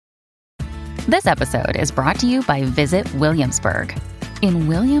This episode is brought to you by Visit Williamsburg. In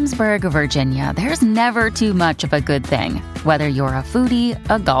Williamsburg, Virginia, there's never too much of a good thing. Whether you're a foodie,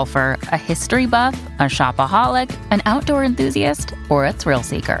 a golfer, a history buff, a shopaholic, an outdoor enthusiast, or a thrill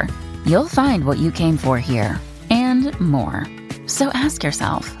seeker, you'll find what you came for here and more. So ask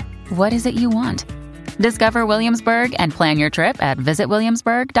yourself, what is it you want? Discover Williamsburg and plan your trip at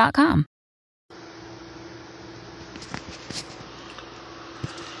visitwilliamsburg.com.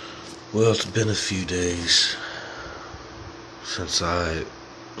 Well, it's been a few days since I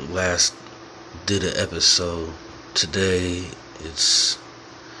last did an episode. Today, it's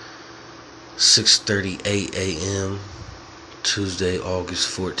 6:38 a.m., Tuesday,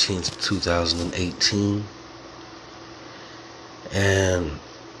 August 14th, 2018. And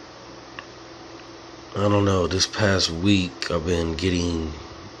I don't know, this past week I've been getting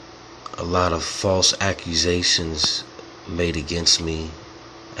a lot of false accusations made against me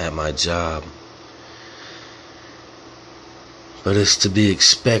at my job. But it's to be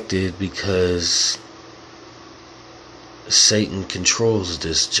expected because Satan controls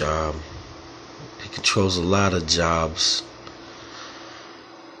this job. He controls a lot of jobs.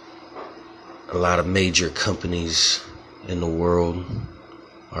 A lot of major companies in the world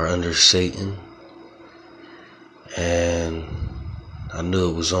are under Satan. And I knew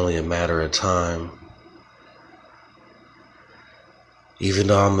it was only a matter of time. Even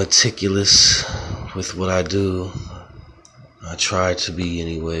though I'm meticulous with what I do, I try to be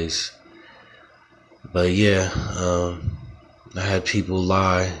anyways. But yeah, I had people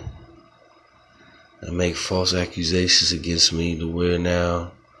lie and make false accusations against me to where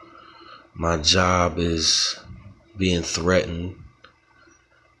now my job is being threatened.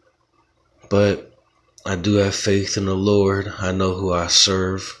 But I do have faith in the Lord. I know who I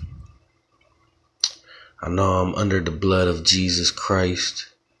serve. I know I'm under the blood of Jesus Christ,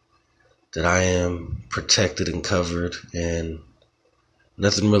 that I am protected and covered, and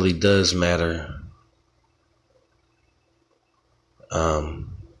nothing really does matter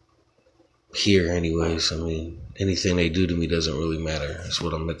here anyways. I mean, anything they do to me doesn't really matter. That's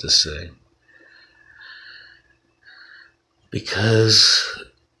what I meant to say. Because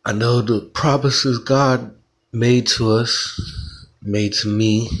I know the promises God made to us, made to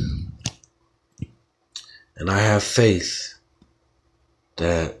me, and I have faith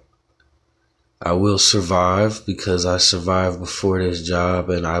that I will survive, because I survived before this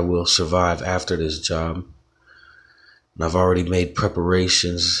job and I will survive after this job. And I've already made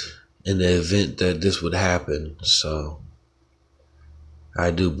preparations in the event that this would happen. So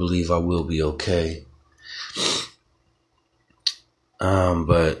I do believe I will be okay.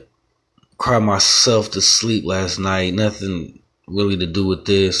 But cried myself to sleep last night. Nothing really to do with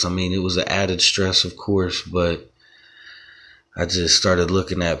this. I mean, it was an added stress, of course, but I just started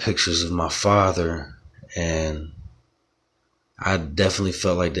looking at pictures of my father, and I definitely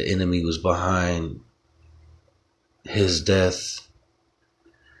felt like the enemy was behind his death.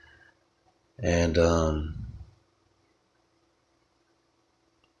 And,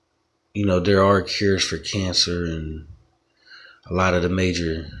 you know, there are cures for cancer and a lot of the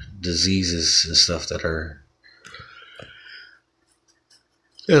major diseases and stuff that are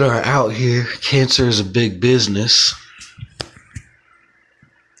out here. Cancer is a big business.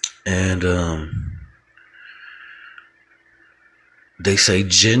 And they say the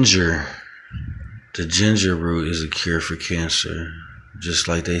ginger root is a cure for cancer. Just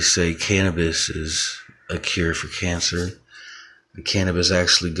like they say cannabis is a cure for cancer. The cannabis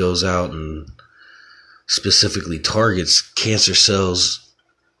actually goes out and specifically targets cancer cells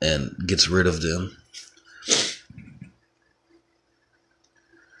and gets rid of them.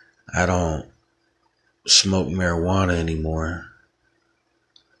 I don't smoke marijuana anymore.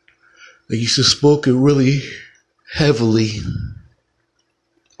 I used to smoke it really heavily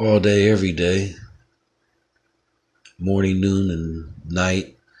all day, every day, morning, noon, and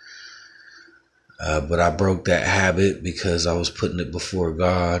night. But I broke that habit because I was putting it before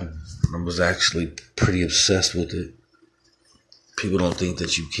God. I was actually pretty obsessed with it. People don't think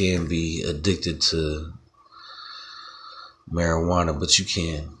that you can be addicted to marijuana, but you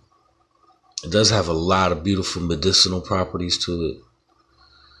can. It does have a lot of beautiful medicinal properties to it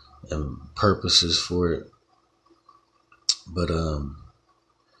and purposes for it. But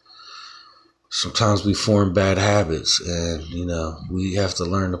sometimes we form bad habits, and you know, we have to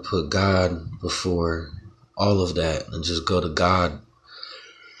learn to put God before all of that and just go to God.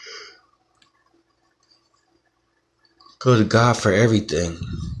 Go to God for everything.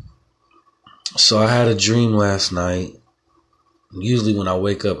 So I had a dream last night. Usually when I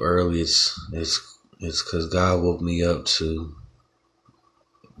wake up early, it's because God woke me up to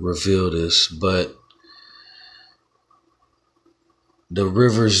reveal this, but the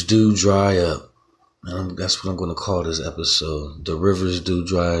rivers do dry up. And that's what I'm going to call this episode. The rivers do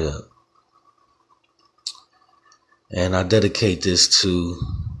dry up. And I dedicate this to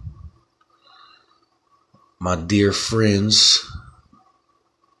my dear friends,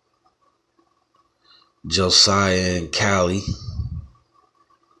 Josiah and Callie,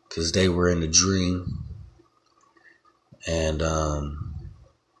 because they were in a dream. And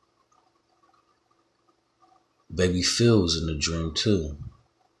baby Phil was in the dream too.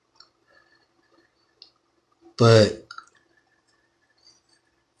 But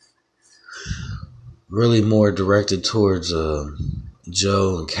really more directed towards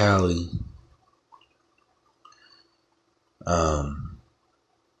Joe and Callie.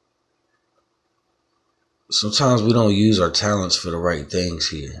 Sometimes we don't use our talents for the right things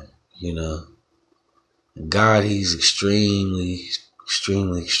here, you know. God, he's extremely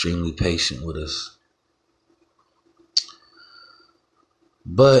patient with us.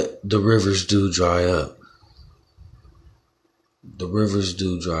 But the rivers do dry up. The rivers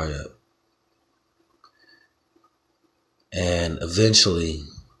do dry up. And eventually,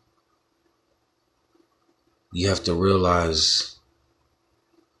 you have to realize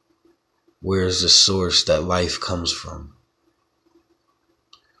where's the source that life comes from.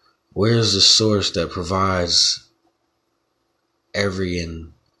 Where's the source that provides every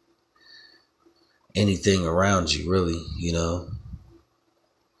and anything around you, really, you know?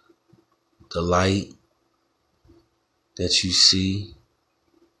 The light that you see,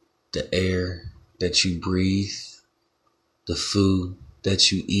 the air that you breathe, the food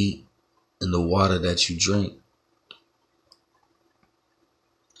that you eat, and the water that you drink.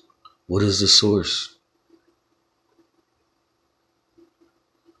 What is the source?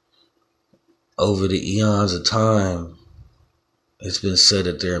 Over the eons of time, it's been said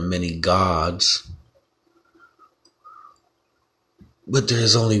that there are many gods, but there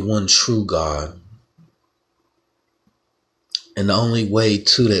is only one true God. And the only way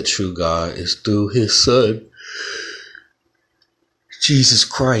to that true God is through his son, Jesus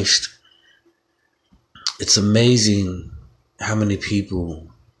Christ. It's amazing how many people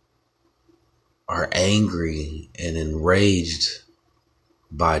are angry and enraged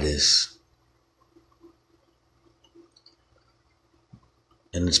by this.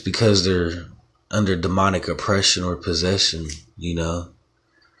 And it's because they're under demonic oppression or possession, you know.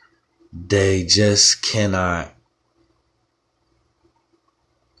 They just cannot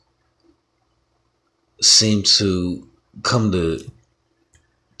seem to come to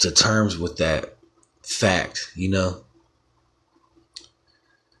terms with that fact, you know.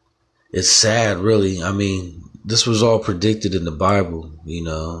 It's sad, really. I mean, this was all predicted in the Bible, you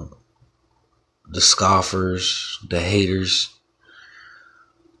know. The scoffers, the haters,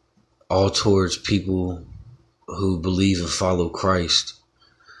 all towards people who believe and follow Christ.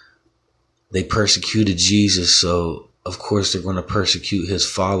 They persecuted Jesus, so of course they're going to persecute his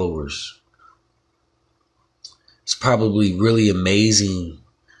followers. It's probably really amazing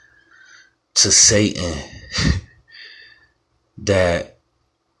to Satan that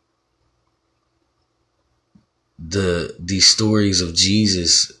these stories of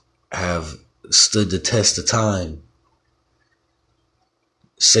Jesus have stood the test of time.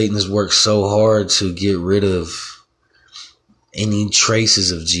 Satan has worked so hard to get rid of any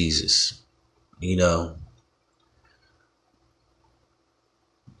traces of Jesus, you know.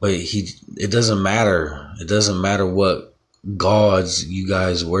 But it doesn't matter. It doesn't matter what gods you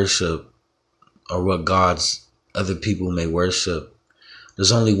guys worship or what gods other people may worship.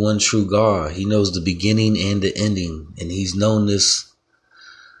 There's only one true God. He knows the beginning and the ending, and he's known this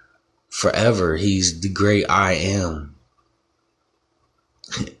forever. He's the great I am.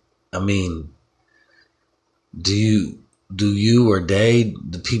 I mean, do you or they,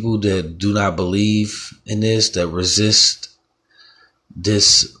 the people that do not believe in this, that resist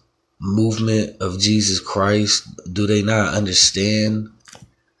this movement of Jesus Christ, do they not understand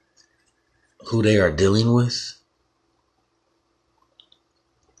who they are dealing with?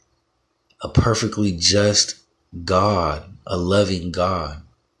 A perfectly just God, a loving God.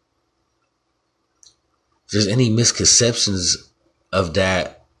 If there's any misconceptions of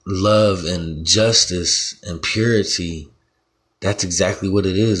that love and justice and purity, that's exactly what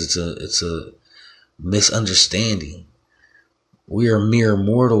it is. It's a misunderstanding. We are mere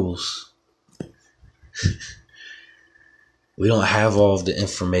mortals. We don't have all of the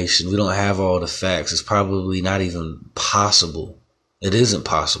information. We don't have all the facts. It's probably not even possible. It isn't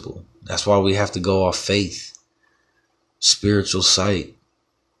possible. That's why we have to go off faith, spiritual sight,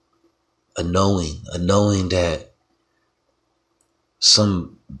 a knowing that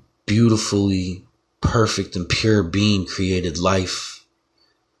some beautifully perfect and pure being created life,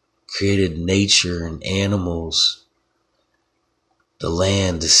 created nature and animals, the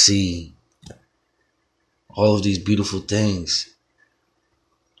land, the sea, all of these beautiful things.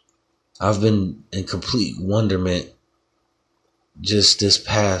 I've been in complete wonderment just this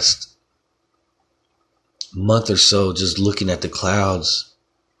past month or so, just looking at the clouds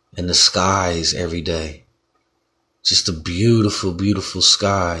and the skies every day. Just the beautiful, beautiful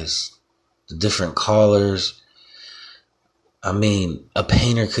skies, the different colors. I mean, a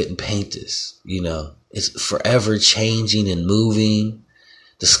painter couldn't paint this, It's forever changing and moving.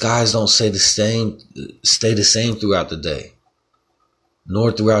 The skies don't stay the same throughout the day,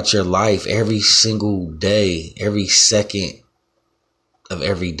 nor throughout your life. Every single day, every second of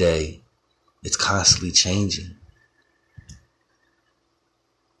every day, it's constantly changing.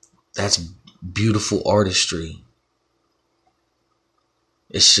 That's beautiful artistry.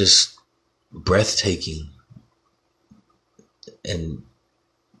 It's just breathtaking. And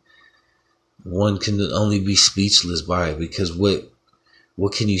one can only be speechless by it, because what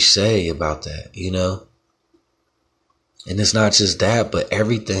can you say about that, And it's not just that, but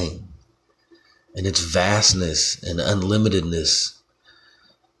everything and its vastness and unlimitedness.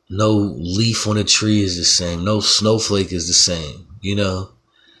 No leaf on a tree is the same. No snowflake is the same,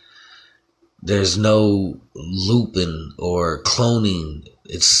 There's no looping or cloning.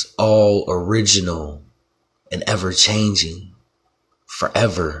 It's all original and ever changing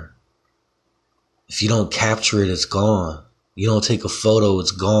forever. If you don't capture it, it's gone. You don't take a photo,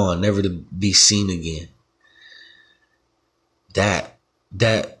 it's gone, never to be seen again. That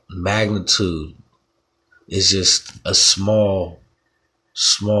magnitude is just a small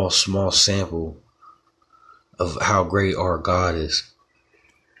sample of how great our God is.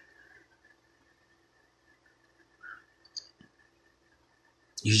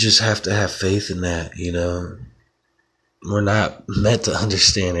 You just have to have faith in that, We're not meant to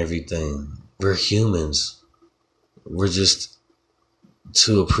understand everything. We're humans. We're just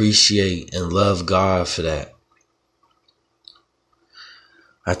to appreciate and love God for that.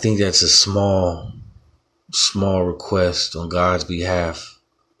 I think that's a small request on God's behalf.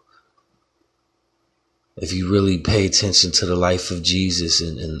 If you really pay attention to the life of Jesus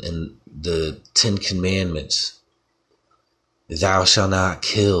and the 10 Commandments, thou shalt not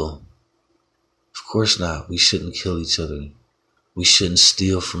kill. Of course not. We shouldn't kill each other. We shouldn't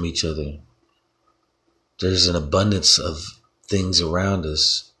steal from each other. There's an abundance of things around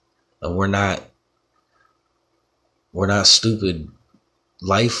us, and we're not stupid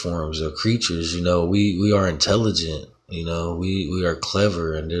life forms or creatures. We are intelligent. We are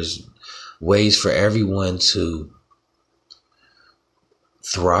clever, and there's ways for everyone to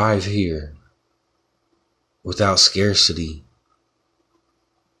thrive here without scarcity.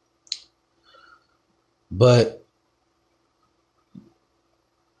 But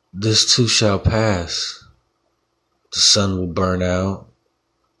this too shall pass. The sun will burn out.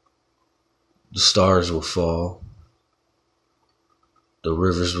 The stars will fall. The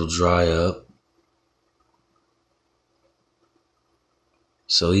rivers will dry up.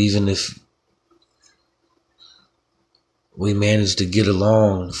 So even if we managed to get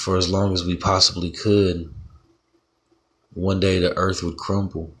along for as long as we possibly could, one day the earth would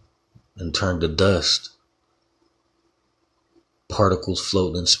crumble and turn to dust. Particles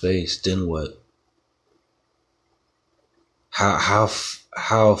floating in space. Then what? How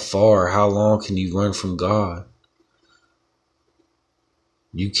far, how long can you run from God?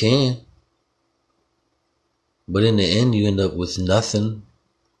 You can. But in the end, you end up with nothing.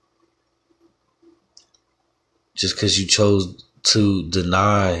 Just because you chose to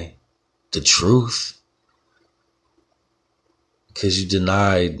deny the truth. Because you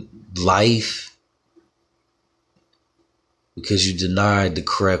denied life. Because you denied the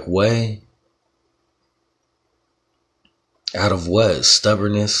correct way. Out of what?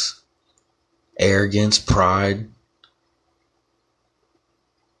 Stubbornness, arrogance, pride.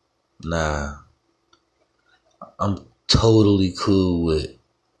 Nah. I'm totally cool with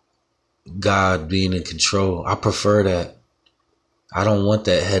God being in control. I prefer that. I don't want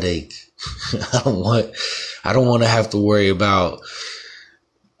that headache. I don't want to have to worry about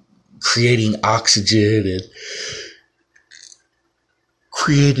creating oxygen and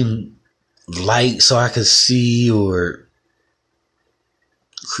creating light so I can see, or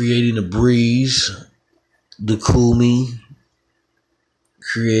creating a breeze to cool me,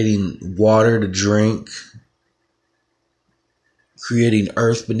 creating water to drink, creating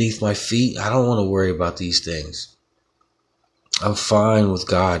earth beneath my feet. I don't want to worry about these things. I'm fine with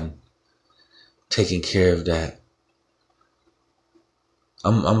God taking care of that.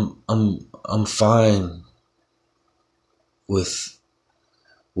 I'm fine with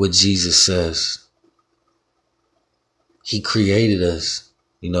what Jesus says. He created us.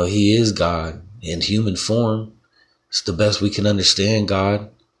 He is God in human form. It's the best we can understand God.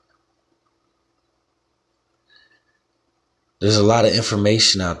 There's a lot of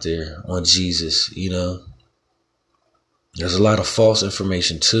information out there on Jesus, There's a lot of false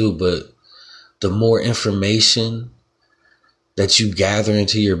information too, but the more information that you gather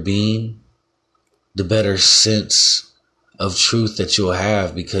into your being, the better sense of truth that you'll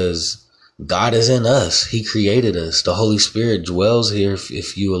have, because God is in us. He created us. The Holy Spirit dwells here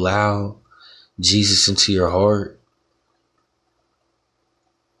if you allow Jesus into your heart.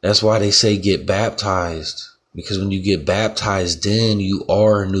 That's why they say get baptized, because when you get baptized, then you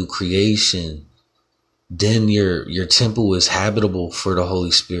are a new creation. Then your temple is habitable for the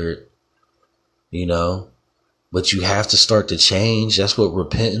Holy Spirit, But you have to start to change. That's what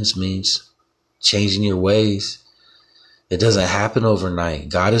repentance means. Changing your ways. It doesn't happen overnight.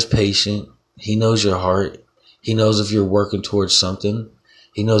 God is patient. He knows your heart. He knows if you're working towards something.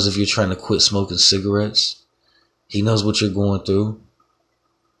 He knows if you're trying to quit smoking cigarettes. He knows what you're going through.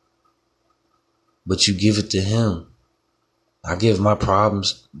 But you give it to Him. I give my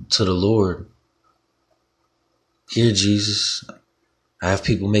problems to the Lord. Here, Jesus. I have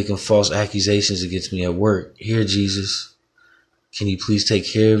people making false accusations against me at work. Here, Jesus. Can you please take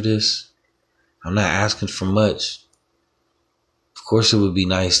care of this? I'm not asking for much. Of course, it would be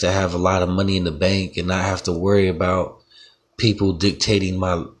nice to have a lot of money in the bank and not have to worry about people dictating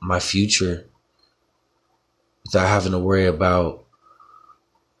my future, without having to worry about,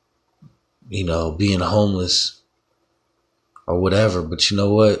 being homeless or whatever. But you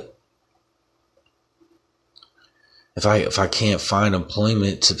know what? If I can't find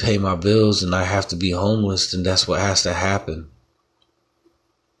employment to pay my bills and I have to be homeless, then that's what has to happen.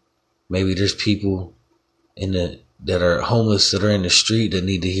 Maybe there's people that are homeless that are in the street that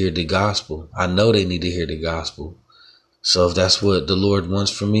need to hear the gospel. I know they need to hear the gospel. So if that's what the Lord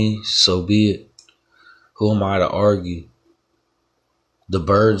wants for me, so be it. Who am I to argue? The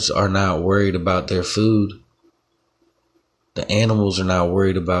birds are not worried about their food. The animals are not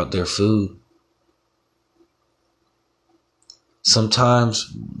worried about their food.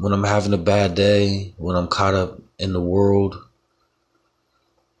 Sometimes when I'm having a bad day, when I'm caught up in the world,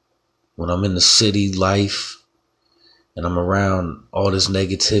 when I'm in the city life and I'm around all this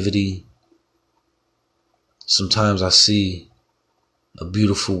negativity, sometimes I see a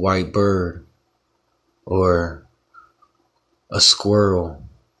beautiful white bird or a squirrel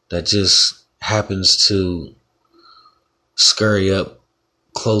that just happens to scurry up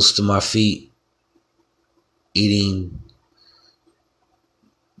close to my feet, eating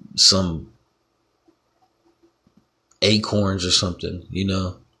some acorns or something,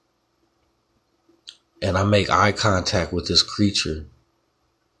 and I make eye contact with this creature,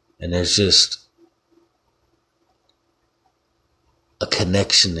 and there's just a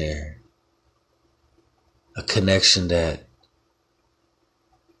connection there, a connection that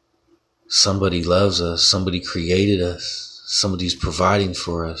somebody loves us, somebody created us, somebody's providing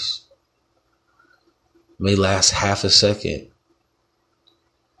for us. It may last half a second,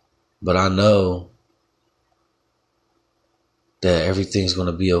 but I know that everything's going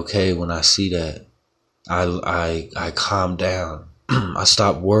to be okay when I see that. I calm down. I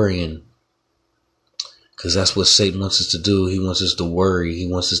stop worrying, because that's what Satan wants us to do. He wants us to worry. He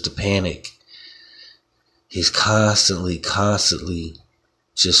wants us to panic. He's constantly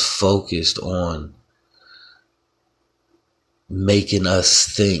just focused on making us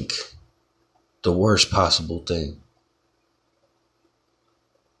think the worst possible thing.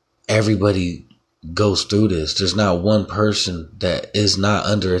 Everybody goes through this. There's not one person that is not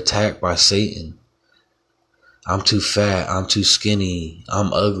under attack by Satan. I'm too fat. I'm too skinny.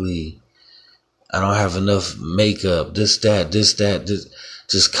 I'm ugly. I don't have enough makeup. This.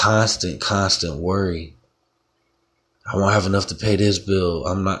 Just constant worry. I won't have enough to pay this bill.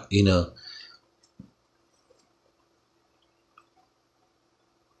 I'm not, I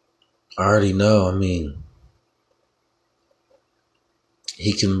already know.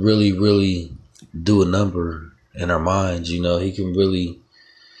 He can really do a number in our minds. He can really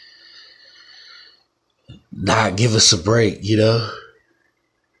not give us a break, I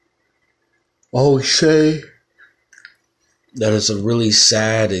always say that it's a really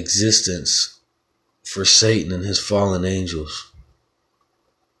sad existence for Satan and his fallen angels.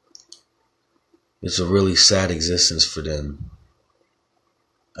 It's a really sad existence for them.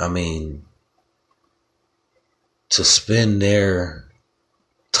 To spend their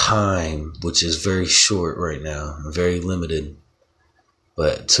time, which is very short right now, very limited,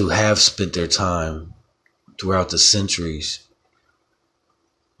 but to have spent their time throughout the centuries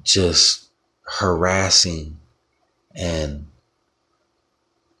just harassing and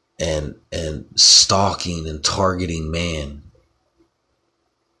stalking and targeting man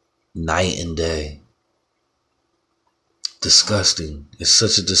night and day. Disgusting. It's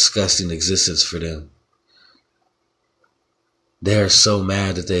such a disgusting existence for them. They're so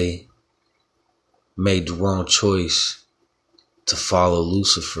mad that they made the wrong choice to follow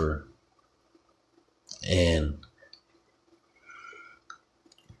Lucifer and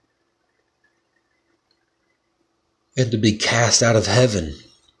to be cast out of heaven.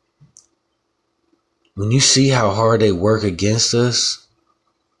 When you see how hard they work against us,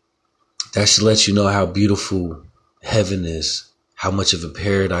 that should let you know how beautiful heaven is, how much of a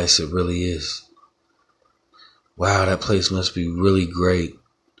paradise it really is. Wow, that place must be really great.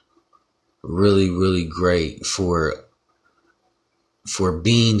 Really, really great for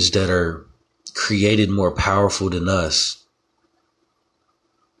beings that are created more powerful than us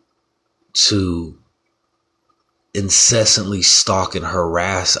to incessantly stalk and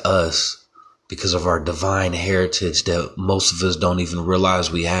harass us because of our divine heritage that most of us don't even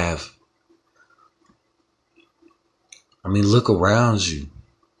realize we have. I mean, look around you.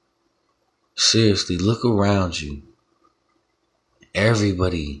 Seriously, look around you.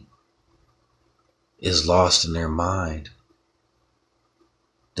 Everybody is lost in their mind.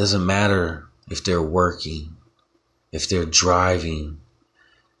 Doesn't matter if they're working, if they're driving,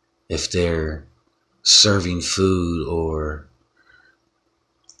 if they're serving food or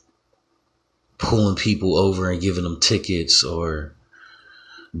pulling people over and giving them tickets or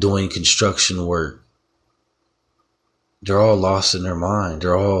doing construction work. They're all lost in their mind.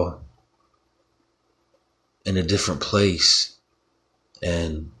 They're all in a different place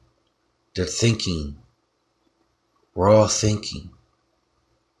and they're thinking. We're all thinking.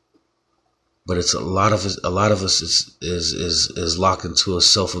 But it's a lot of us is locked into a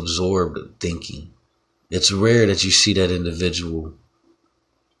self-absorbed thinking. It's rare that you see that individual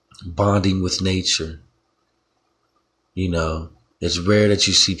bonding with nature. You know, it's rare that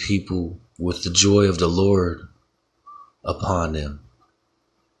you see people with the joy of the Lord upon them.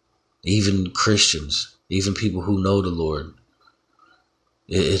 Even Christians, even people who know the Lord.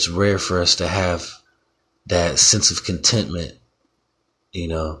 It's rare for us to have that sense of contentment. You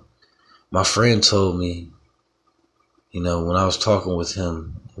know, my friend told me, you know, when I was talking with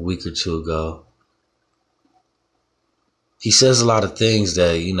him a week or two ago, he says a lot of things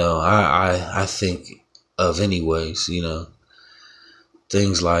that, you know, I think of anyways, you know,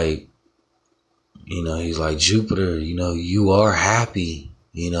 things like, you know, he's like, Jupiter, you know, you are happy.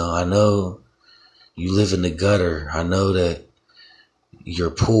 You know, I know you live in the gutter. I know that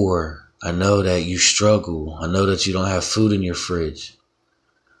you're poor. I know that you struggle. I know that you don't have food in your fridge.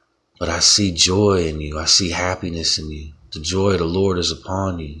 But I see joy in you. I see happiness in you. The joy of the Lord is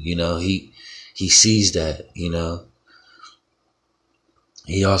upon you. You know, he sees that, you know.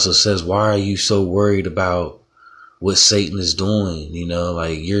 He also says, why are you so worried about what Satan is doing? You know,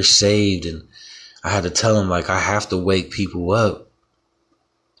 like, you're saved. And I had to tell him, like, I have to wake people up.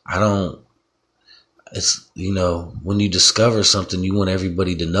 It's, you know, when you discover something, you want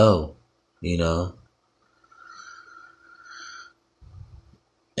everybody to know, you know.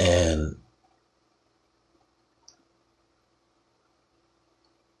 And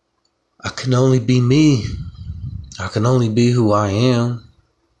I can only be me. I can only be who I am.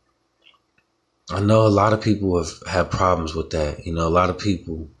 I know a lot of people have had problems with that. You know, a lot of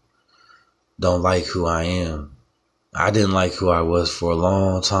people don't like who I am. I didn't like who I was for a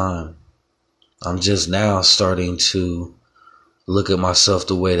long time. I'm just now starting to look at myself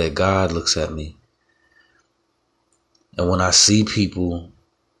the way that God looks at me. And when I see people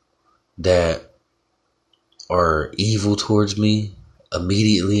that are evil towards me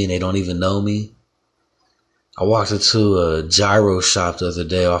immediately and they don't even know me. I walked into a gyro shop the other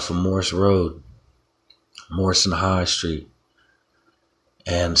day off of Morse Road, Morrison High Street.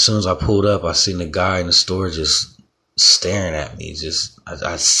 And as soon as I pulled up, I seen the guy in the store just staring at me. I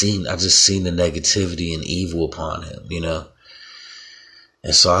just seen the negativity and evil upon him, you know.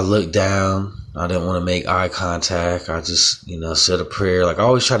 And so I looked down. I didn't want to make eye contact. I just, you know, said a prayer. Like, I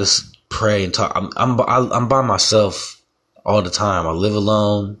always try to pray and talk. I'm by myself all the time. I live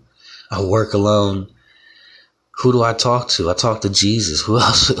alone. I work alone. Who do I talk to? I talk to Jesus. Who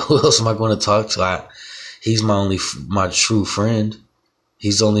else am I going to talk to? He's my true friend.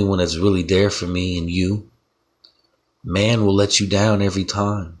 He's the only one that's really there for me and you. Man will let you down every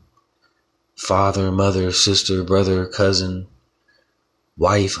time. Father, mother, sister, brother, cousin,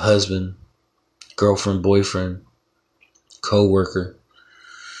 wife, husband, girlfriend, boyfriend, co-worker.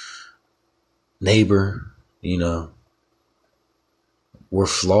 neighbor, you know, we're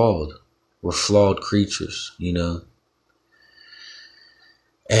flawed. We're flawed creatures, you know.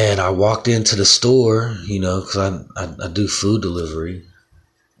 And I walked into the store, you know, because I do food delivery.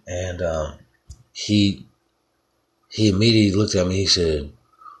 And he immediately looked at me. He said,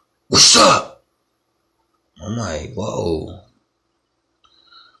 "What's up?" I'm like, whoa.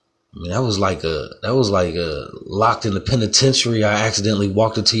 I mean, that was like a locked in the penitentiary. I accidentally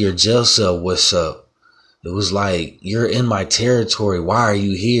walked into your jail cell. What's up? It was like, you're in my territory. Why are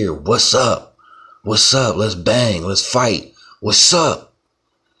you here? What's up? What's up? Let's bang. Let's fight. What's up?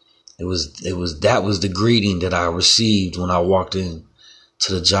 That was the greeting that I received when I walked in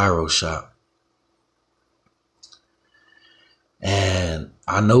to the gyro shop. And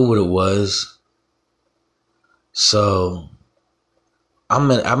I know what it was. So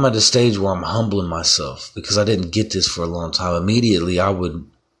I'm at a stage where I'm humbling myself because I didn't get this for a long time. Immediately I would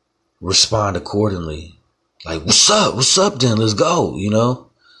respond accordingly. Like, what's up? What's up then? Let's go, you know?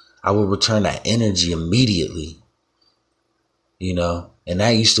 I would return that energy immediately, you know? And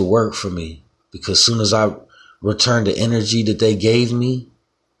that used to work for me because as soon as I returned the energy that they gave me,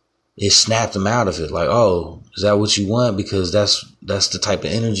 it snapped them out of it. Like, oh, is that what you want? Because that's the type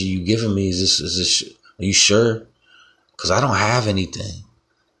of energy you giving me. Is this, are you sure? Because I don't have anything.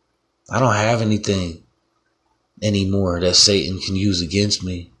 I don't have anything anymore that Satan can use against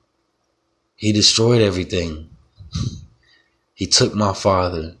me. He destroyed everything. He took my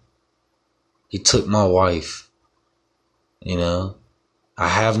father. He took my wife. You know, I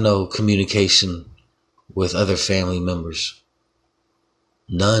have no communication with other family members.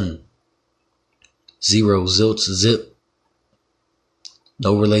 None. Zero, zilch, zip.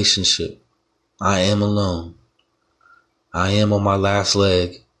 No relationship. I am alone. I am on my last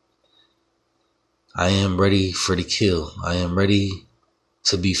leg. I am ready for the kill. I am ready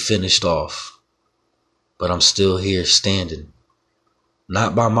to be finished off. But I'm still here standing.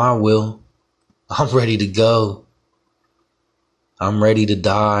 Not by my will. I'm ready to go. I'm ready to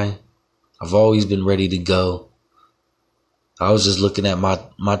die. I've always been ready to go. I was just looking at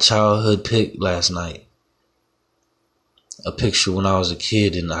my childhood pic last night. A picture when I was a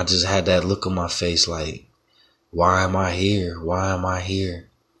kid, and I just had that look on my face like, why am I here? Why am I here?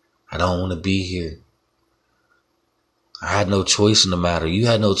 I don't want to be here. I had no choice in the matter. You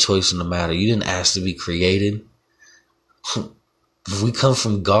had no choice in the matter. You didn't ask to be created. If we come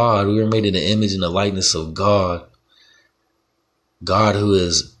from God, we were made in the image and the likeness of God. God who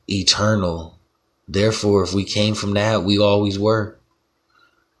is eternal. Therefore, if we came from that, we always were.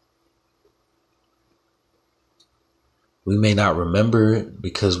 We may not remember it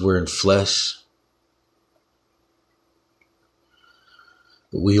because we're in flesh.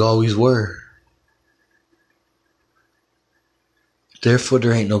 But we always were. Therefore,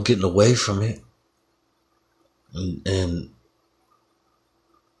 there ain't no getting away from it. And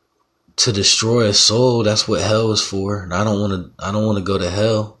to destroy a soul, that's what hell is for. And I don't want to go to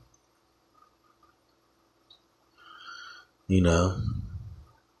hell. You know,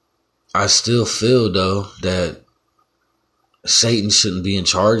 I still feel though that Satan shouldn't be in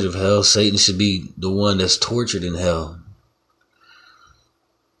charge of hell. Satan should be the one that's tortured in hell.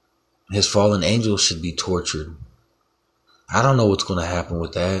 His fallen angels should be tortured. I don't know what's going to happen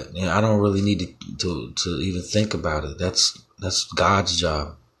with that. And I don't really need to even think about it. That's God's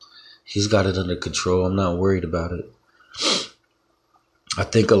job. He's got it under control. I'm not worried about it. I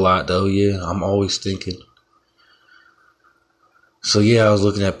think a lot though. Yeah, I'm always thinking. So yeah, I was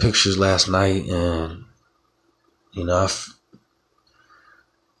looking at pictures last night, and you know,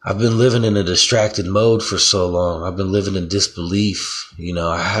 I've been living in a distracted mode for so long. I've been living in disbelief. You know,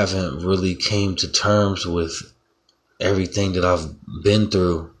 I haven't really came to terms with everything that I've been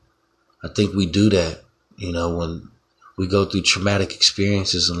through. I think we do that, you know, when we go through traumatic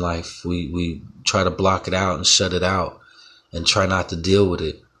experiences in life, we try to block it out and shut it out and try not to deal with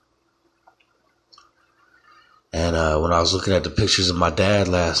it. And when I was looking at the pictures of my dad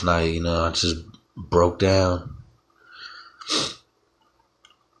last night, you know, I just broke down.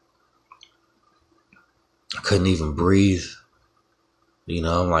 I couldn't even breathe. You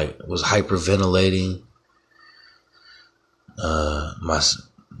know, was hyperventilating.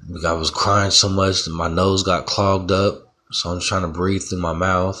 I was crying so much that my nose got clogged up, so I'm trying to breathe through my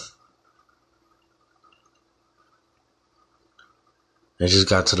mouth. It just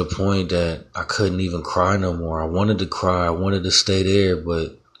got to the point that I couldn't even cry no more. I wanted to cry, I wanted to stay there,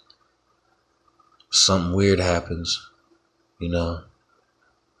 but something weird happens, you know.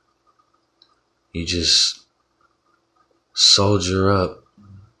 You just soldier up.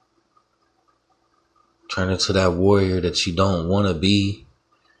 Turn into that warrior that you don't want to be.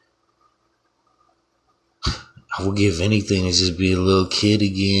 I would give anything to just be a little kid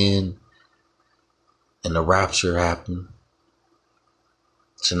again and the rapture happen.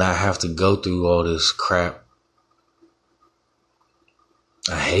 To not have to go through all this crap.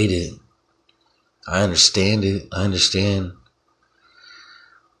 I hate it. I understand it. I understand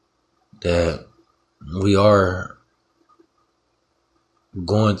that we are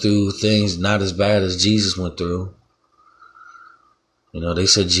going through things not as bad as Jesus went through. You know, they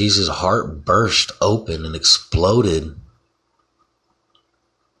said Jesus' heart burst open and exploded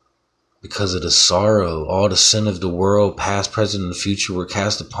because of the sorrow. All the sin of the world, past, present, and future, were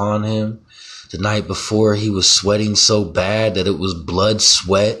cast upon him. The night before, he was sweating so bad that it was blood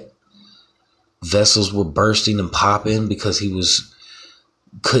sweat. Vessels were bursting and popping because he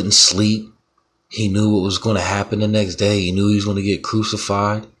couldn't sleep. He knew what was going to happen the next day. He knew he was going to get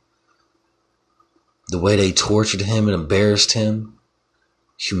crucified. The way they tortured him and embarrassed him,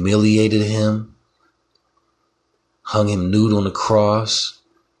 humiliated him, hung him nude on the cross,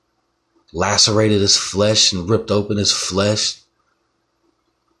 lacerated his flesh and ripped open his flesh,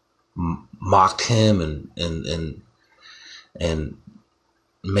 mocked him and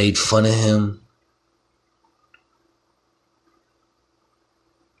made fun of him.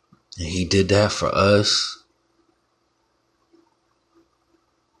 And he did that for us.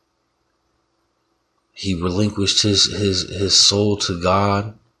 He relinquished his soul to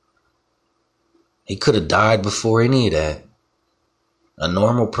God. He could have died before any of that. A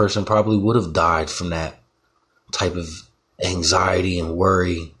normal person probably would have died from that type of anxiety and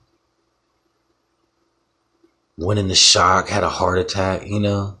worry. Went into shock, had a heart attack, you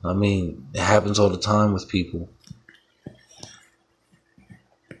know. I mean, it happens all the time with people.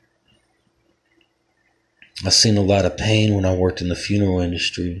 I've seen a lot of pain when I worked in the funeral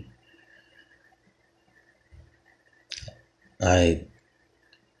industry. I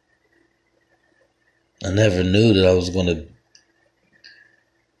never knew that I was going to,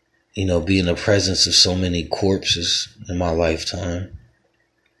 be in the presence of so many corpses in my lifetime.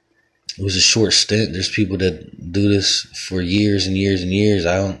 It was a short stint. There's people that do this for years and years and years.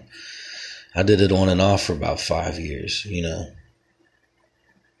 I did it on and off for about 5 years,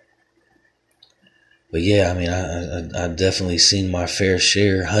 But yeah, I mean, I definitely seen my fair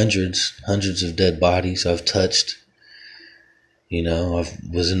share, hundreds of dead bodies I've touched. I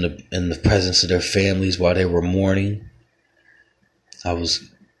was in the presence of their families while they were mourning.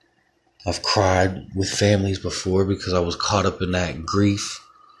 I've cried with families before because I was caught up in that grief.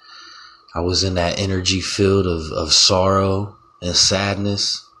 I was in that energy field of sorrow and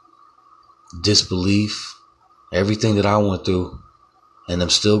sadness, disbelief, everything that I went through. And I'm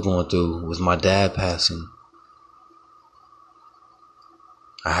still going through with my dad passing.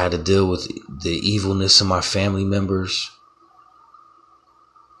 I had to deal with the evilness of my family members.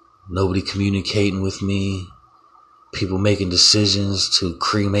 Nobody communicating with me. People making decisions to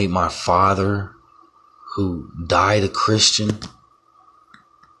cremate my father, who died a Christian,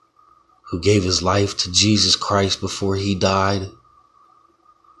 who gave his life to Jesus Christ before he died.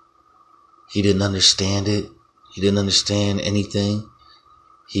 He didn't understand it. He didn't understand anything.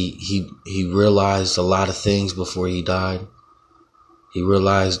 He realized a lot of things before he died. He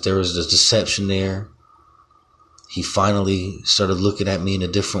realized there was a deception there. He finally started looking at me in a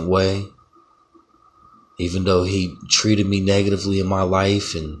different way. Even though he treated me negatively in my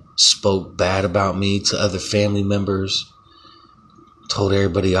life and spoke bad about me to other family members, told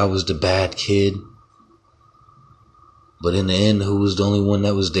everybody I was the bad kid. But in the end, who was the only one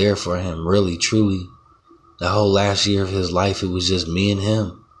that was there for him? Really, truly. The whole last year of his life, it was just me and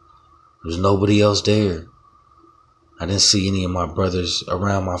him. There was nobody else there. I didn't see any of my brothers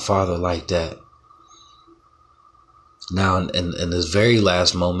around my father like that. Now, in his very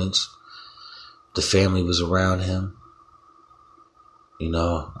last moments, the family was around him.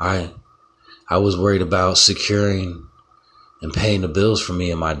 I was worried about securing and paying the bills for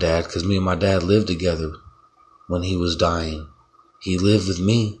me and my dad, because me and my dad lived together when he was dying. He lived with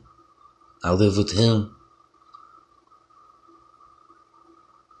me. I lived with him.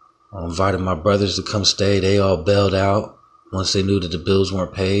 I invited my brothers to come stay. They all bailed out once they knew that the bills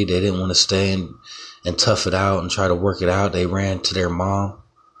weren't paid. They didn't want to stay and tough it out and try to work it out. They ran to their mom.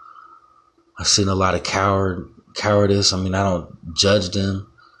 I've seen a lot of cowardice. I mean, I don't judge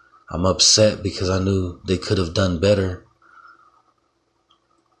them. I'm upset because I knew they could have done better.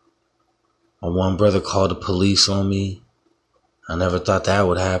 My one brother called the police on me. I never thought that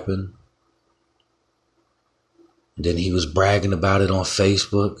would happen. And then he was bragging about it on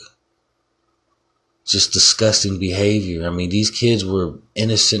Facebook. Just disgusting behavior. I mean, these kids were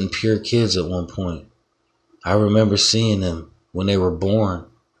innocent and pure kids at one point. I remember seeing them when they were born.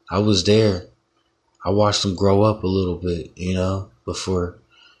 I was there. I watched him grow up a little bit, you know, before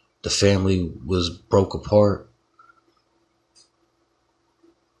the family was broke apart.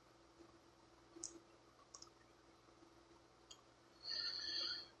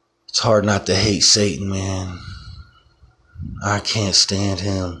 It's hard not to hate Satan, man. I can't stand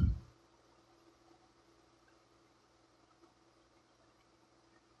him.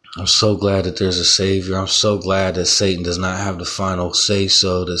 I'm so glad that there's a savior. I'm so glad that Satan does not have the final say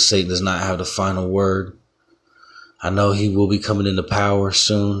so, that Satan does not have the final word. I know he will be coming into power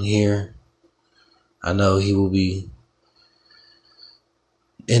soon here. I know he will be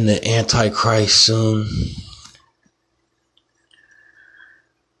in the Antichrist soon.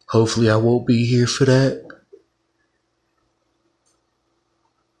 Hopefully I won't be here for that.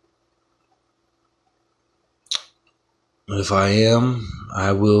 If I am,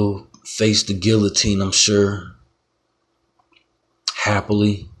 I will face the guillotine, I'm sure.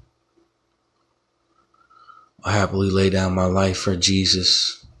 Happily. I'll happily lay down my life for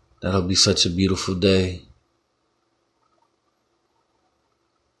Jesus. That'll be such a beautiful day.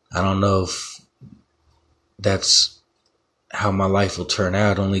 I don't know if that's how my life will turn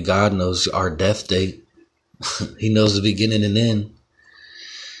out. Only God knows our death date. He knows the beginning and end.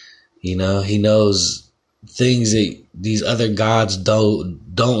 You know, he knows things that these other gods don't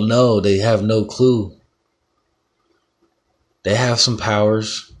know. They have no clue. They have some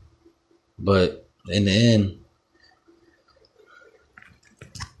powers, but in the end,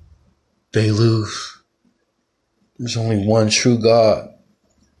 they lose. There's only one true God.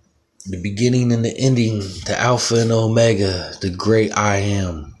 The beginning and the ending, the Alpha and Omega, the great I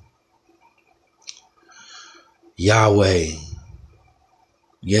am. Yahweh,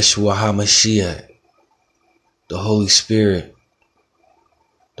 Yeshua HaMashiach, the Holy Spirit,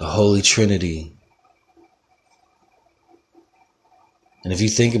 the Holy Trinity. And if you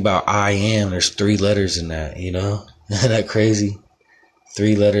think about I am, there's 3 letters in that, you know? Isn't that crazy?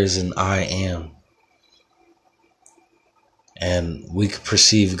 3 letters in I am. And we could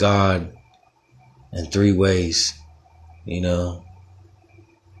perceive God in 3 ways, you know?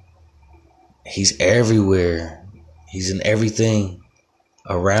 He's everywhere. He's in everything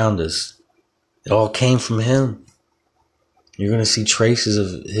around us. It all came from him. You're going to see traces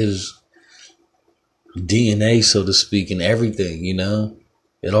of his DNA, so to speak, in everything, you know?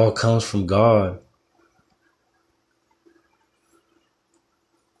 It all comes from God.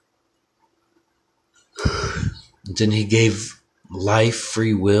 Then he gave life,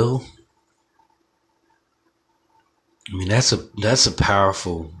 free will. I mean, that's a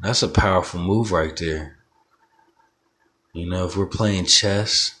powerful move right there. You know, if we're playing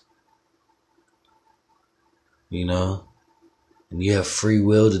chess, you know, and you have free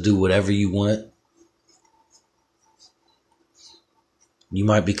will to do whatever you want, you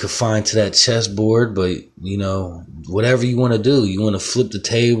might be confined to that chessboard, but you know, whatever you want to do, you want to flip the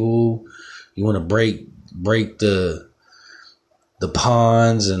table, you want to break the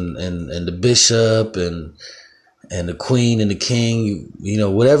pawns and the bishop and the queen and the king, you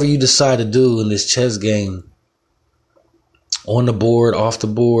know, whatever you decide to do in this chess game, on the board, off the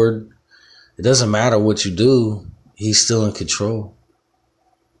board, it doesn't matter what you do, he's still in control.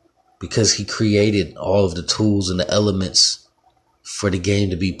 Because he created all of the tools and the elements for the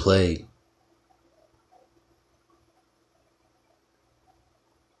game to be played.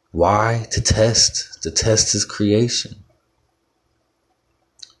 Why? To test his creation.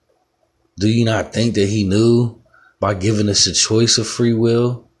 Do you not think that he knew by giving us a choice of free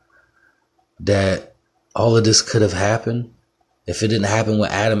will that all of this could have happened? If it didn't happen with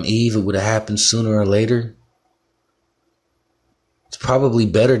Adam and Eve, it would have happened sooner or later. It's probably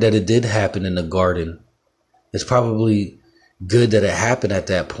better that it did happen in the garden. It's probably good that it happened at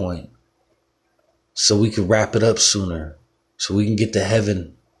that point, so we could wrap it up sooner, so we can get to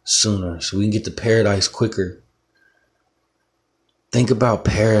heaven sooner, so we can get to paradise quicker. Think about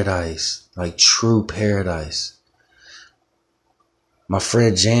paradise, like true paradise. My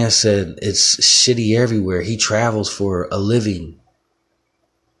friend Jan said it's shitty everywhere. He travels for a living.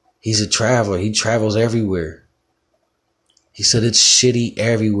 He's a traveler. He travels everywhere. He said it's shitty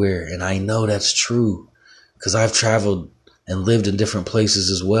everywhere. And I know that's true because I've traveled and lived in different places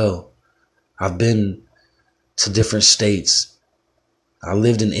as well. I've been to different states. I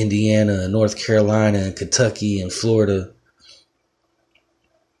lived in Indiana and North Carolina and Kentucky and Florida.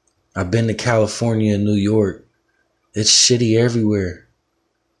 I've been to California and New York. It's shitty everywhere.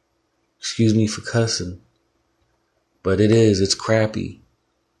 Excuse me for cussing. But it is. It's crappy.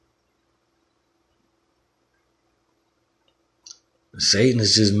 Satan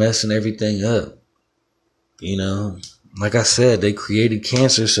is just messing everything up. You know, Like I said, they created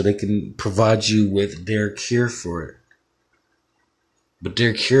cancer so they can provide you with their cure for it. But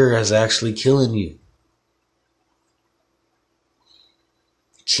their cure is actually killing you.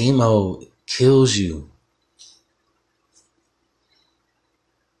 Chemo kills you.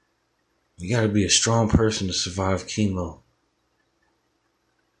 You gotta be a strong person to survive chemo.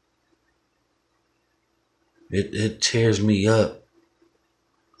 It tears me up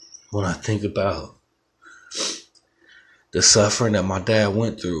when I think about the suffering that my dad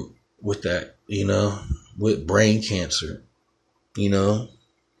went through with that, with brain cancer,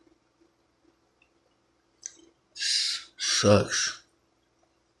 sucks.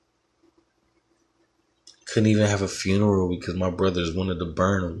 Couldn't even have a funeral because my brothers wanted to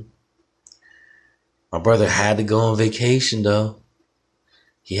burn him. My brother had to go on vacation though.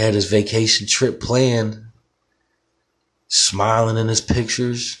 He had his vacation trip planned, smiling in his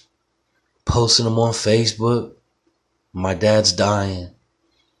pictures, posting them on Facebook. My dad's dying.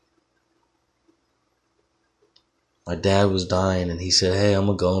 My dad was dying and he said, hey, I'm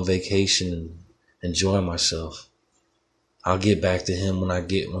going to go on vacation and enjoy myself. I'll get back to him when I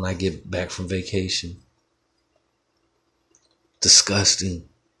get back from vacation. Disgusting.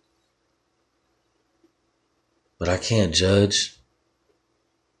 But I can't judge.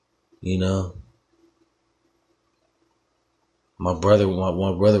 My brother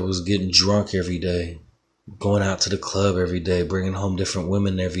was getting drunk every day, going out to the club every day, bringing home different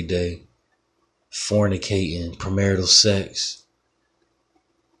women every day, fornicating, premarital sex.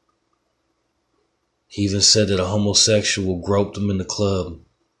 He even said that a homosexual groped him in the club.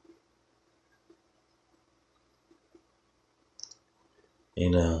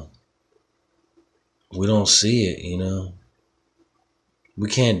 We don't see it, We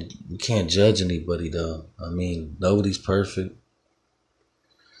can't judge anybody though. I mean, nobody's perfect.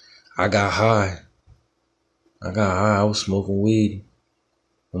 I got high. I was smoking weed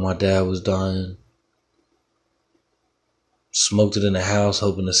when my dad was dying. Smoked it in the house,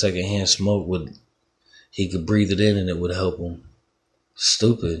 hoping the secondhand smoke he could breathe it in and it would help him.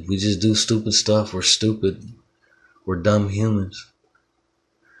 Stupid. We just do stupid stuff. We're stupid. We're dumb humans.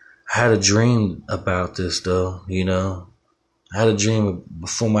 I had a dream about this though, I had a dream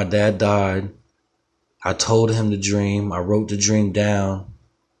before my dad died. I told him the dream. I wrote the dream down.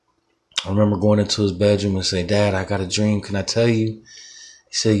 I remember going into his bedroom and saying, Dad, I got a dream. Can I tell you?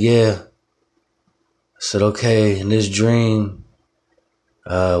 He said, yeah. I said, okay. In this dream,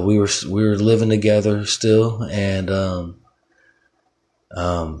 we were living together still. And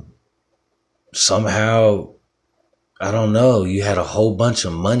somehow, I don't know, you had a whole bunch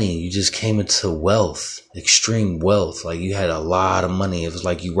of money. You just came into wealth, extreme wealth. Like you had a lot of money. It was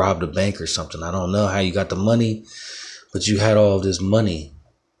like you robbed a bank or something. I don't know how you got the money, but you had all of this money.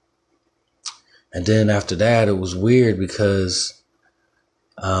 And then after that, it was weird because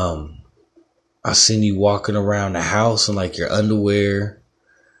I seen you walking around the house in like your underwear.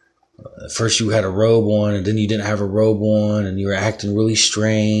 At first you had a robe on and then you didn't have a robe on and you were acting really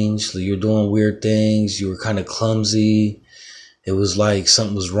strange. You were doing weird things. You were kind of clumsy. It was like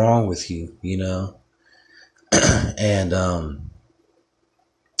something was wrong with you, And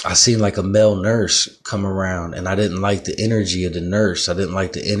I seen like a male nurse come around and I didn't like the energy of the nurse. I didn't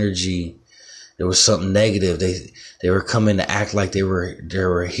like the energy. There was something negative. They were coming to act like they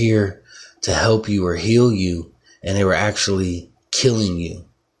were here to help you or heal you, and they were actually killing you,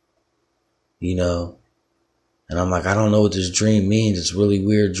 And I'm like, I don't know what this dream means. It's a really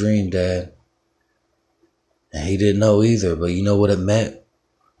weird dream, Dad. And he didn't know either, but you know what it meant?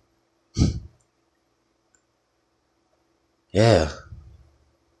 Yeah.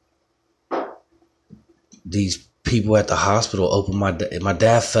 These people at the hospital opened my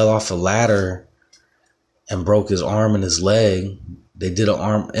dad fell off a ladder and broke his arm and his leg. They did an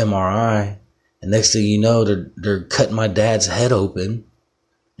arm MRI. And next thing you know, they're cutting my dad's head open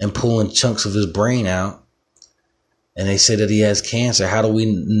and pulling chunks of his brain out. And they say that he has cancer. How do we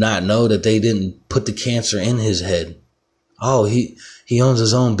not know that they didn't put the cancer in his head? Oh, he owns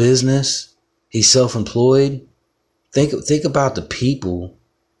his own business. He's self-employed. Think about the people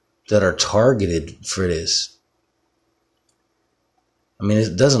that are targeted for this. I mean,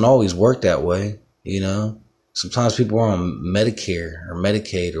 it doesn't always work that way, Sometimes people are on Medicare or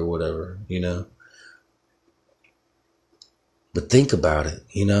Medicaid or whatever, But think about it,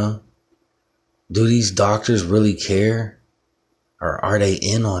 Do these doctors really care? Or are they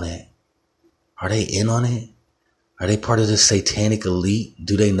in on it? Are they in on it? Are they part of the satanic elite?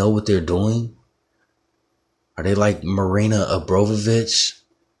 Do they know what they're doing? Are they like Marina Abramovich,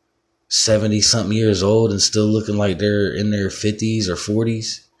 70-something years old and still looking like they're in their 50s or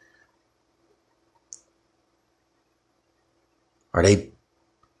 40s? Are they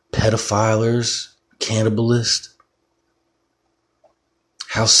pedophilers, cannibalists?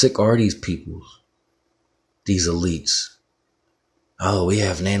 How sick are these people, these elites? Oh, we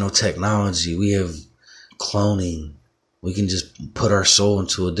have nanotechnology. We have cloning. We can just put our soul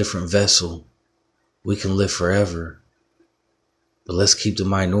into a different vessel. We can live forever. But let's keep the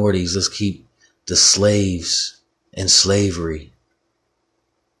minorities. Let's keep the slaves in slavery.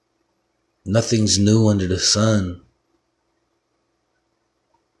 Nothing's new under the sun.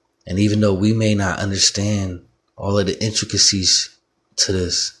 And even though we may not understand all of the intricacies to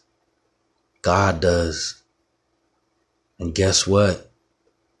this, God does. And guess what?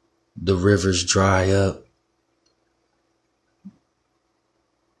 The rivers dry up.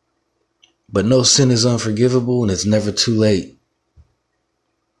 But no sin is unforgivable, and it's never too late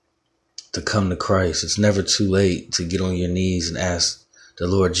to come to Christ. It's never too late to get on your knees and ask the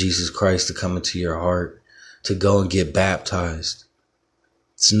Lord Jesus Christ to come into your heart, to go and get baptized.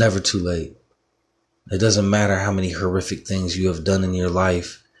 It's never too late. It doesn't matter how many horrific things you have done in your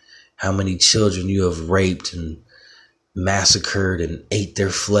life, how many children you have raped and massacred and ate their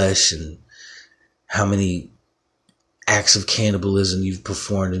flesh, and how many acts of cannibalism you've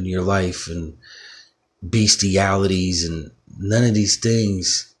performed in your life and bestialities, and none of these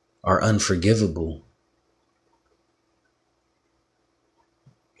things are unforgivable.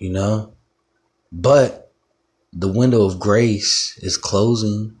 You know? But the window of grace is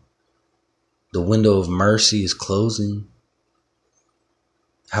closing. The window of mercy is closing.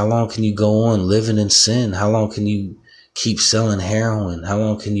 How long can you go on living in sin? How long can you keep selling heroin? How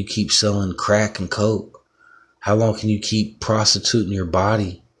long can you keep selling crack and coke? How long can you keep prostituting your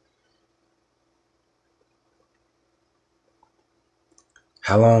body?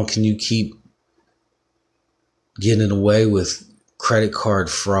 How long can you keep getting away with credit card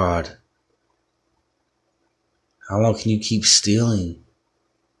fraud? How long can you keep stealing?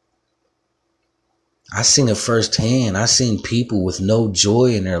 I seen it firsthand. I seen people with no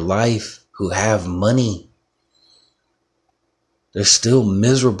joy in their life who have money. They're still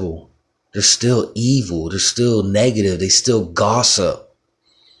miserable. They're still evil. They're still negative. They still gossip.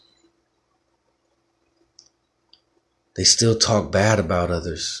 They still talk bad about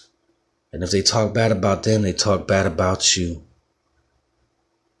others. And if they talk bad about them, they talk bad about you.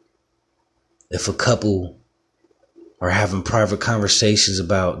 If a couple are having private conversations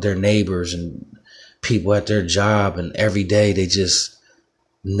about their neighbors and people at their job, and every day they just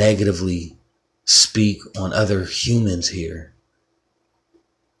negatively speak on other humans here,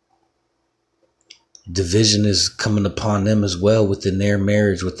 division is coming upon them as well within their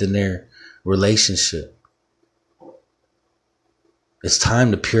marriage, within their relationship. It's time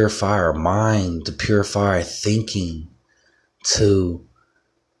to purify our mind, to purify our thinking, to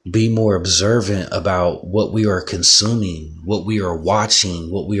be more observant about what we are consuming, what we are watching,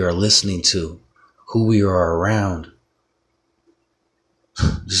 what we are listening to, who we are around.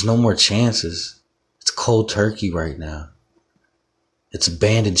 There's no more chances. It's cold turkey right now. It's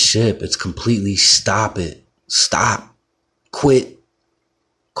abandoned ship. It's completely stop it. Stop. Quit.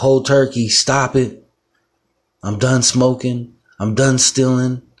 Cold turkey. Stop it. I'm done smoking. I'm done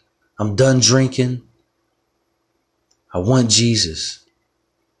stealing. I'm done drinking. I want Jesus.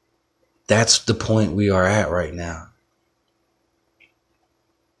 That's the point we are at right now.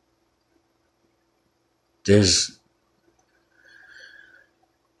 There's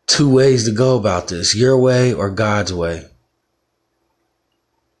two ways to go about this: your way or God's way.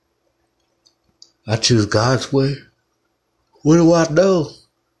 I choose God's way. What do I know?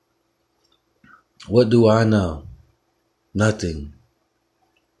 What do I know? Nothing.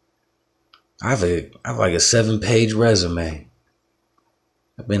 I have like a 7-page resume.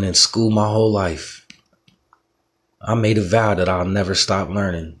 I've been in school my whole life. I made a vow that I'll never stop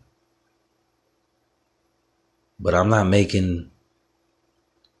learning. But I'm not making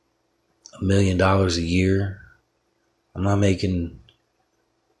 $1 million a year. I'm not making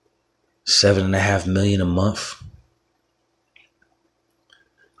 $7.5 million a month.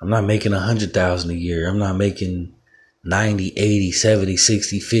 I'm not making 100,000 a year. I'm not making 90, 80, 70,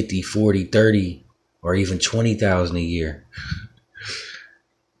 60, 50, 40, 30, or even 20,000 a year.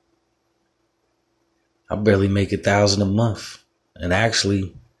 I barely make 1,000 a month. And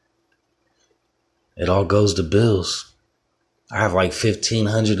actually, it all goes to bills. I have like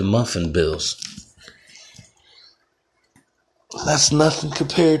 $1,500 a month in bills. That's nothing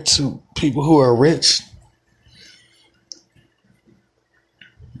compared to people who are rich.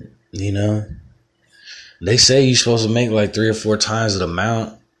 You know, they say you're supposed to make like 3 or 4 times the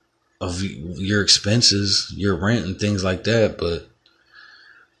amount of your expenses, your rent and things like that. But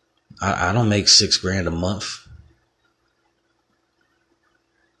I don't make $6,000 a month.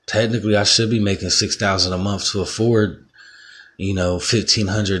 Technically, I should be making $6,000 a month to afford, $1,500,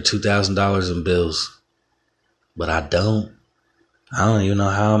 $2,000 in bills. But I don't. I don't even know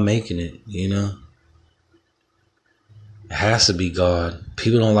how I'm making it, It has to be God.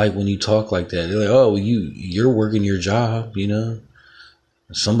 People don't like when you talk like that. They're like, oh, well, you're working your job,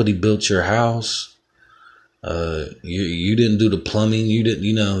 Somebody built your house. You didn't do the plumbing. You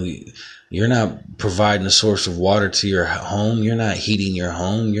didn't, you're not providing a source of water to your home. You're not heating your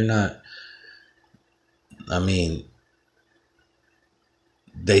home. You're not,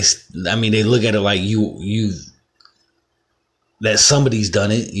 they look at it like that somebody's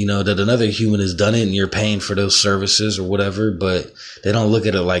done it, that another human has done it and you're paying for those services or whatever, but they don't look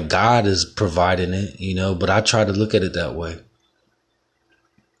at it like God is providing it, but I try to look at it that way.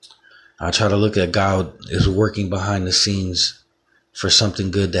 I try to look at God is working behind the scenes for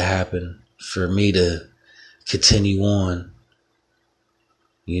something good to happen, for me to continue on,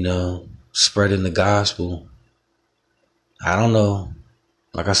 spreading the gospel. I don't know.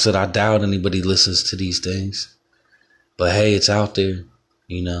 Like I said, I doubt anybody listens to these things. But hey, it's out there,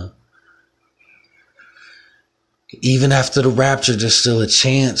 Even after the rapture, there's still a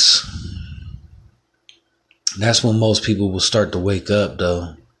chance. That's when most people will start to wake up,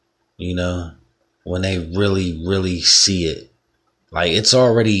 though, when they really, really see it. Like, it's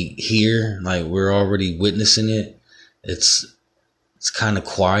already here. Like, we're already witnessing it. It's kind of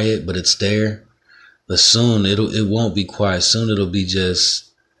quiet, but it's there. But soon it won't be quiet. Soon it'll be just,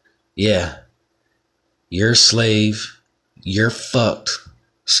 yeah, you're a slave. You're fucked.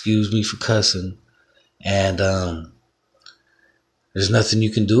 Excuse me for cussing. And there's nothing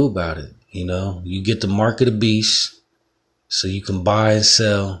you can do about it. You get the mark of the beast so you can buy and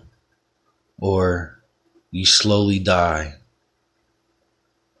sell, or you slowly die.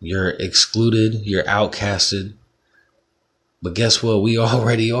 You're excluded. You're outcasted. But guess what? We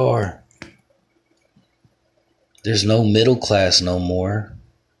already are. There's no middle class no more.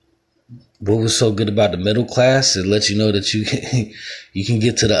 What was so good about the middle class? It lets you know that you can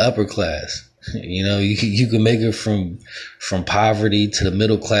get to the upper class. You can make it from poverty to the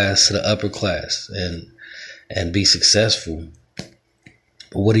middle class to the upper class and be successful.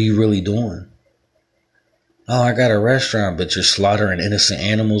 But what are you really doing? Oh, I got a restaurant, but you're slaughtering innocent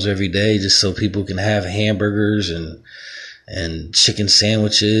animals every day just so people can have hamburgers and chicken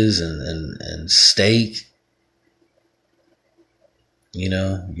sandwiches and steak.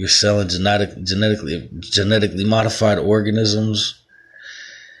 You're selling genetically modified organisms.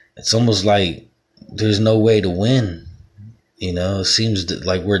 It's almost like there's no way to win. It seems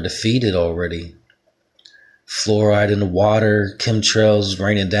like we're defeated already. Fluoride in the water, chemtrails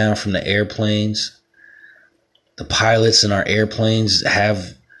raining down from the airplanes. The pilots in our airplanes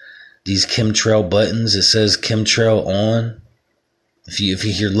have these chemtrail buttons. It says chemtrail on. If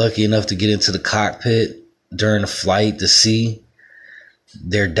you're lucky enough to get into the cockpit during a flight to see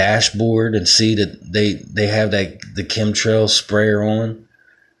their dashboard and see that they have the chemtrail sprayer on.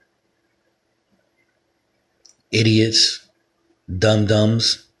 Idiots,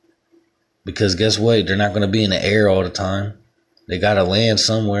 dum-dums, because guess what? They're not going to be in the air all the time. They got to land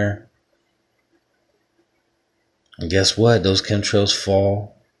somewhere. And guess what? Those chemtrails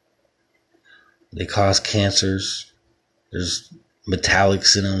fall. They cause cancers. There's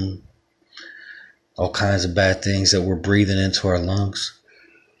metallics in them. All kinds of bad things that we're breathing into our lungs.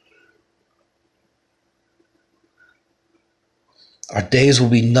 Our days will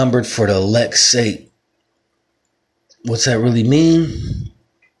be numbered for the elect's sake. What's that really mean?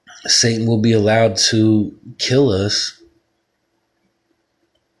 Satan will be allowed to kill us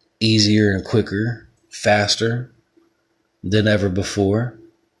easier and quicker, faster than ever before.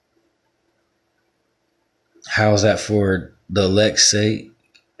 How's that for the elect's sake?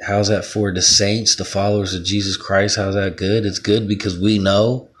 How's that for the saints, the followers of Jesus Christ? How's that good? It's good because we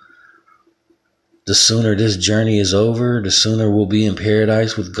know the sooner this journey is over, the sooner we'll be in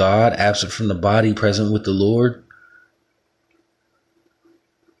paradise with God, absent from the body, present with the Lord.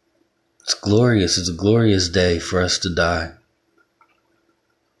 It's glorious. It's a glorious day for us to die.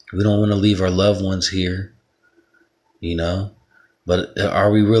 We don't want to leave our loved ones here, But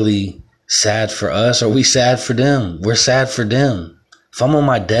are we really sad for us? Or are we sad for them? We're sad for them. If I'm on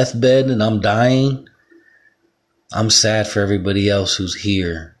my deathbed and I'm dying, I'm sad for everybody else who's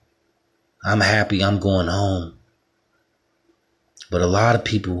here. I'm happy I'm going home. But a lot of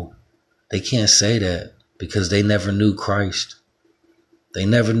people, they can't say that because they never knew Christ. They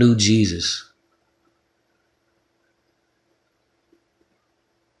never knew Jesus.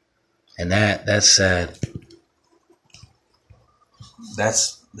 And that's sad.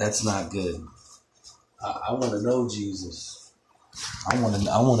 That's not good. I want to know Jesus. I want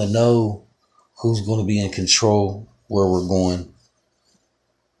to know who's going to be in control where we're going.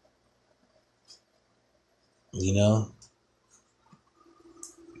 You know,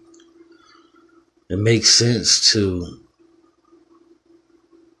 it makes sense to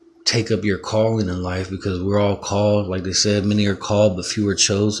take up your calling in life because we're all called. Like they said, many are called, but few are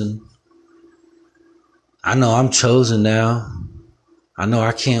chosen. I know I'm chosen now. I know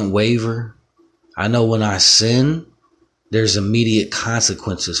I can't waver. I know when I sin, there's immediate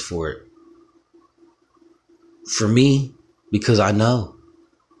consequences for it. For me, because I know.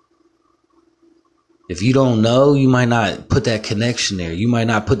 If you don't know, you might not put that connection there. You might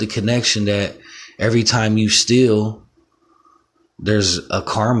not put the connection that every time you steal, there's a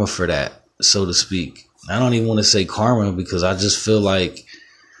karma for that, so to speak. I don't even want to say karma because I just feel like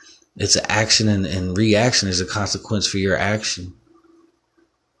it's an action and reaction is a consequence for your action.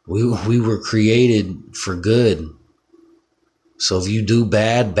 We were created for good. So if you do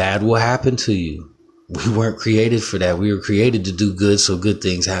bad, bad will happen to you. We weren't created for that. We were created to do good, so good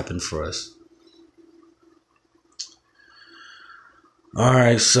things happen for us. All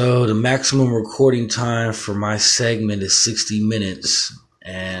right, so the maximum recording time for my segment is 60 minutes,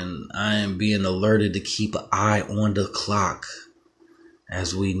 and I am being alerted to keep an eye on the clock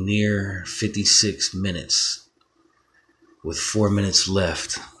as we near 56 minutes with 4 minutes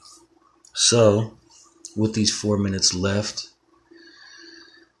left. So, with these 4 minutes left,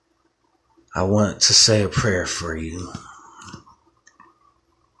 I want to say a prayer for you.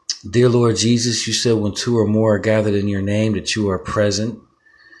 Dear Lord Jesus, you said when two or more are gathered in your name that you are present.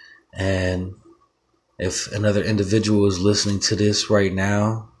 And if another individual is listening to this right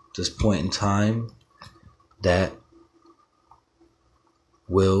now, this point in time, that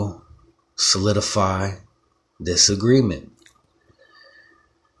will solidify this agreement.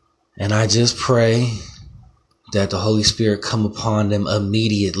 And I just pray that the Holy Spirit come upon them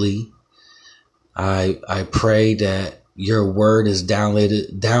immediately. I pray that your word is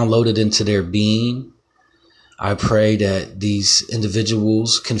downloaded into their being. I pray that these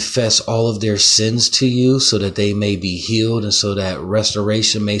individuals confess all of their sins to you so that they may be healed and so that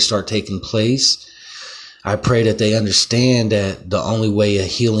restoration may start taking place. I pray that they understand that the only way a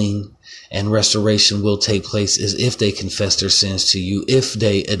healing and restoration will take place is if they confess their sins to you, if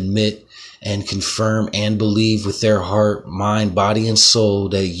they admit and confirm and believe with their heart, mind, body, and soul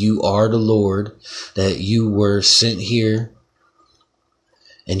that you are the Lord, that you were sent here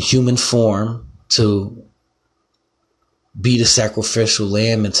in human form to be the sacrificial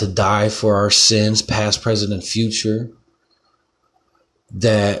lamb and to die for our sins, past, present, and future,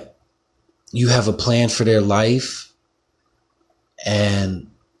 that you have a plan for their life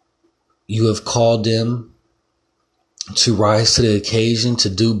and you have called them to rise to the occasion, to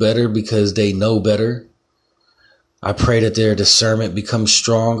do better because they know better. I pray that their discernment becomes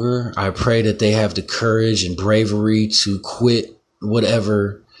stronger. I pray that they have the courage and bravery to quit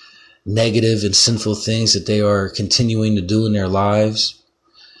whatever negative and sinful things that they are continuing to do in their lives.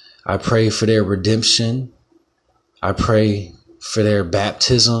 I pray for their redemption. I pray for their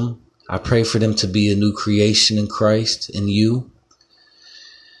baptism. I pray for them to be a new creation in Christ, in you.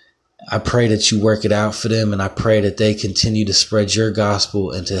 I pray that you work it out for them, and I pray that they continue to spread your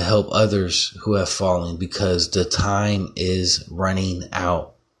gospel and to help others who have fallen, because the time is running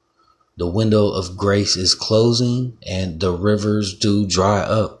out. The window of grace is closing and the rivers do dry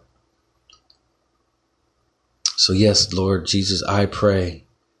up. So yes, Lord Jesus, I pray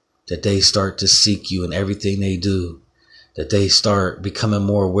that they start to seek you in everything they do, that they start becoming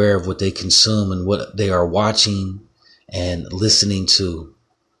more aware of what they consume and what they are watching and listening to.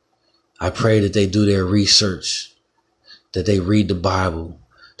 I pray that they do their research, that they read the Bible,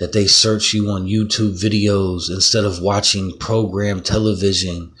 that they search you on YouTube videos instead of watching program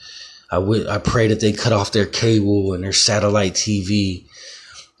television. I pray that they cut off their cable and their satellite TV.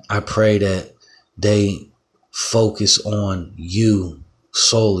 I pray that they focus on you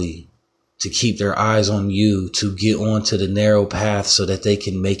solely, to keep their eyes on you, to get onto the narrow path so that they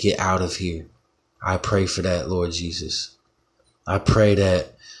can make it out of here. I pray for that, Lord Jesus. I pray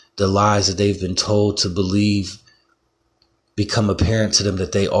that the lies that they've been told to believe become apparent to them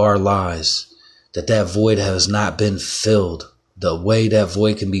that they are lies, that that void has not been filled. The way that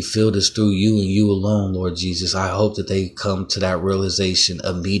void can be filled is through you and you alone, Lord Jesus. I hope that they come to that realization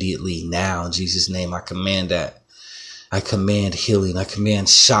immediately now. In Jesus' name, I command that. I command healing. I command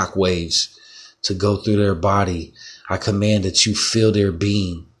shock waves to go through their body. I command that you fill their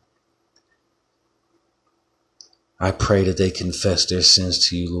being. I pray that they confess their sins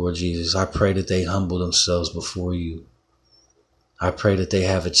to you, Lord Jesus. I pray that they humble themselves before you. I pray that they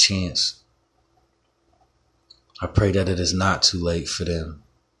have a chance. I pray that it is not too late for them.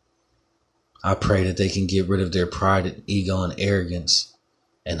 I pray that they can get rid of their pride and ego and arrogance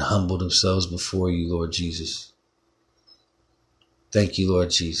and humble themselves before you, Lord Jesus. Thank you, Lord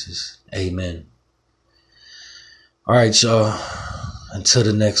Jesus. Amen. All right, y'all. Until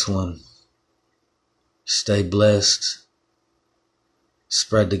the next one, stay blessed.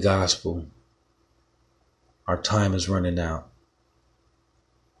 Spread the gospel. Our time is running out.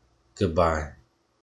 Goodbye.